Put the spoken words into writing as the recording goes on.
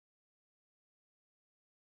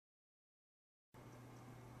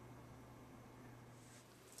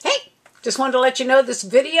Just wanted to let you know this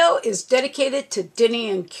video is dedicated to Denny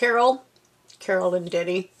and Carol. Carol and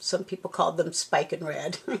Denny. Some people called them Spike and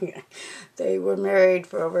Red. They were married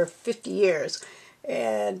for over 50 years,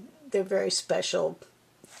 and they're very special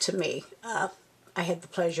to me. I had the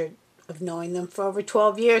pleasure of knowing them for over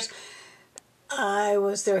 12 years. I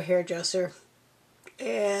was their hairdresser,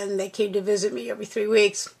 and they came to visit me every 3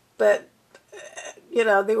 weeks. But, you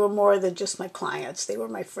know, they were more than just my clients. They were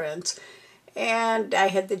my friends. And I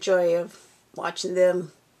had the joy of watching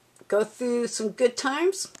them go through some good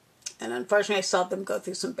times. And unfortunately, I saw them go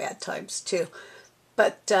through some bad times too.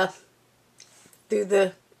 But through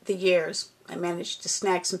the years, I managed to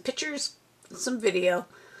snag some pictures and some video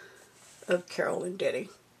of Carol and Denny.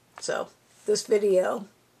 So this video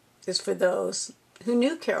is for those who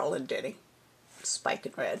knew Carol and Denny, Spike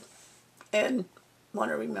and Red, and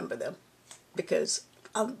want to remember them, because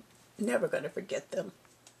I'm never going to forget them.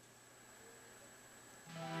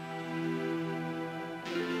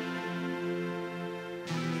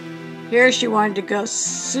 Here she wanted to go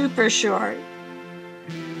super short.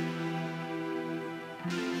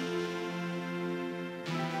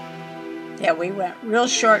 Yeah, we went real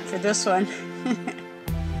short for this one.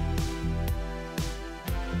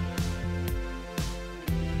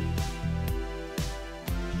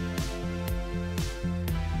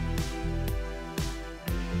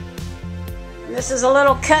 This is a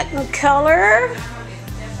little cut and color.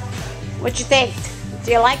 What you think?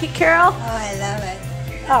 Do you like it, Carol? Oh, I love it.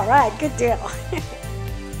 All right, good deal.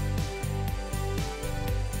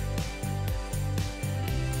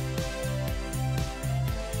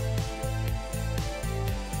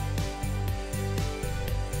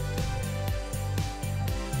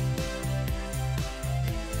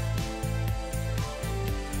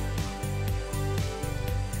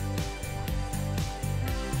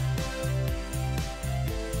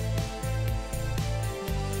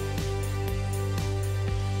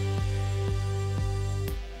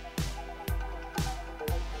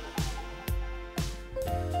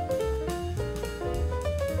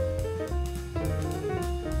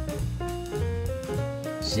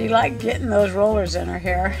 She liked getting those rollers in her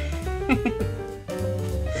hair.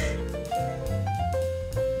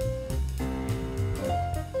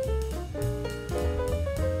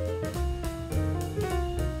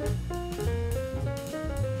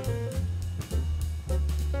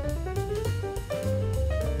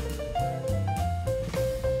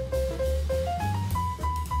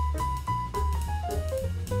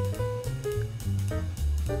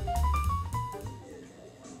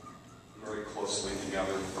 Closely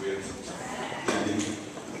together with Denny.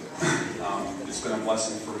 It's been a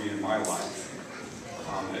blessing for me in my life.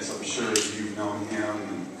 As I'm sure you've known him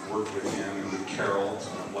and worked with him and with Carol, it's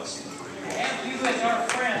been a blessing for you. To have you as our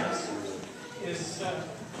friends is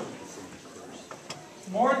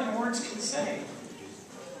more than words can say.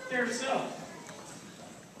 There's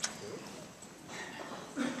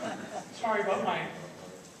sorry about my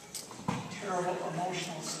terrible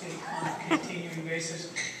emotional state on a continuing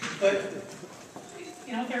basis, but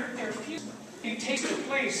you know, there are few. It takes a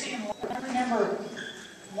place in. I remember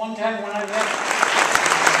one time when I left.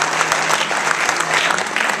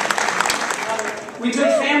 We took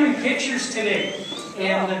family pictures today,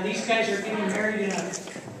 and these guys are getting married in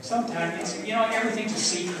sometime. It's, you know, everything's a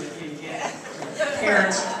secret.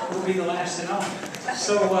 Parents will be the last to know.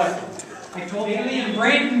 So I told Haley and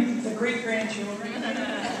Brayden, the great-grandchildren,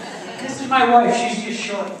 this is my wife. She's just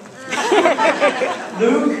short.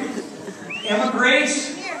 Luke. Emma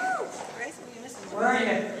Grace? Where are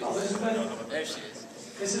you? Elizabeth? There she is.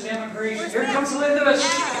 This is Emma Grace. Here comes Elizabeth.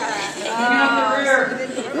 Hanging out the rear.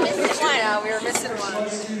 We were missing one.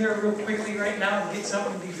 Let's do there real quickly right now and get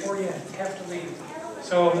something before you have to leave.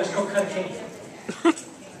 So let's go cut a cake.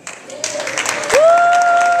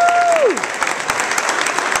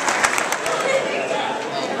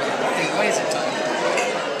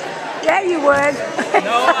 Yeah, you would.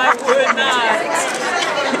 No, I would not.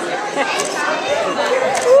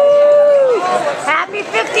 Happy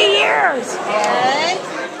 50 years!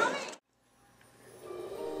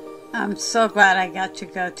 I'm so glad I got to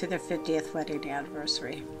go to their 50th wedding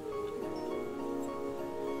anniversary.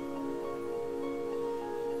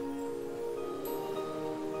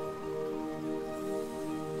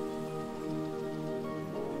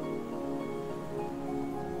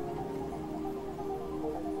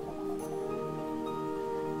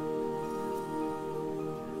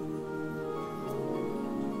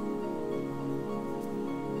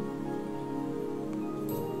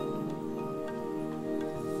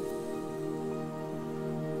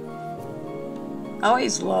 I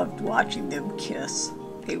always loved watching them kiss.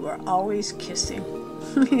 They were always kissing.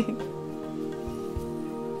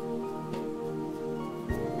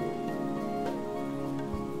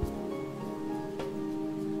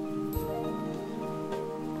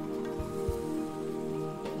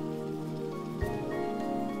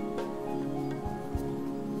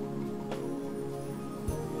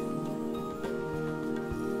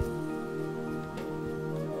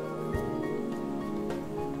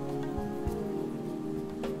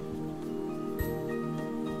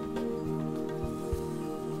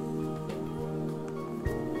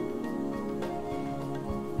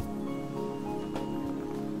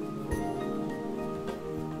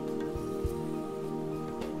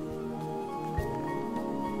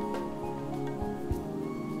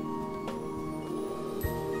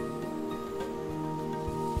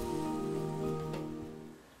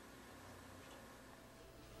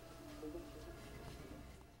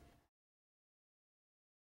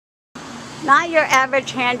 Not your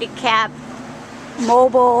average handicap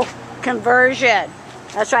mobile conversion.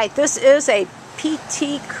 That's right, this is a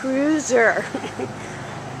PT Cruiser.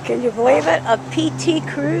 Can you believe it? A PT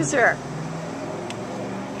Cruiser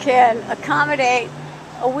can accommodate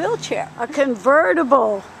a wheelchair. A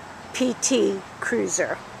convertible PT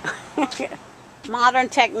Cruiser. Modern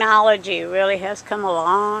technology really has come a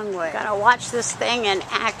long way. Gotta watch this thing in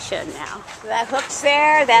action now. That hook's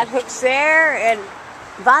there, and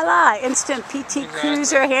voila, instant PT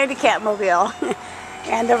Cruiser handicap mobile.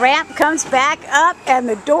 And the ramp comes back up and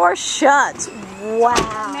the door shuts.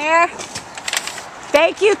 Wow. There.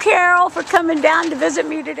 Thank you, Carol, for coming down to visit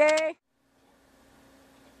me today.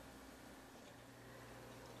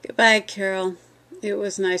 Goodbye, Carol. It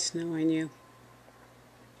was nice knowing you.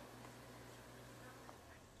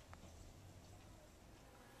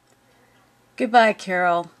 Goodbye,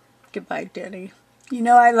 Carol. Goodbye, Denny. You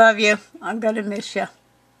know I love you. I'm going to miss you.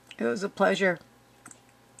 It was a pleasure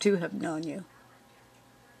to have known you.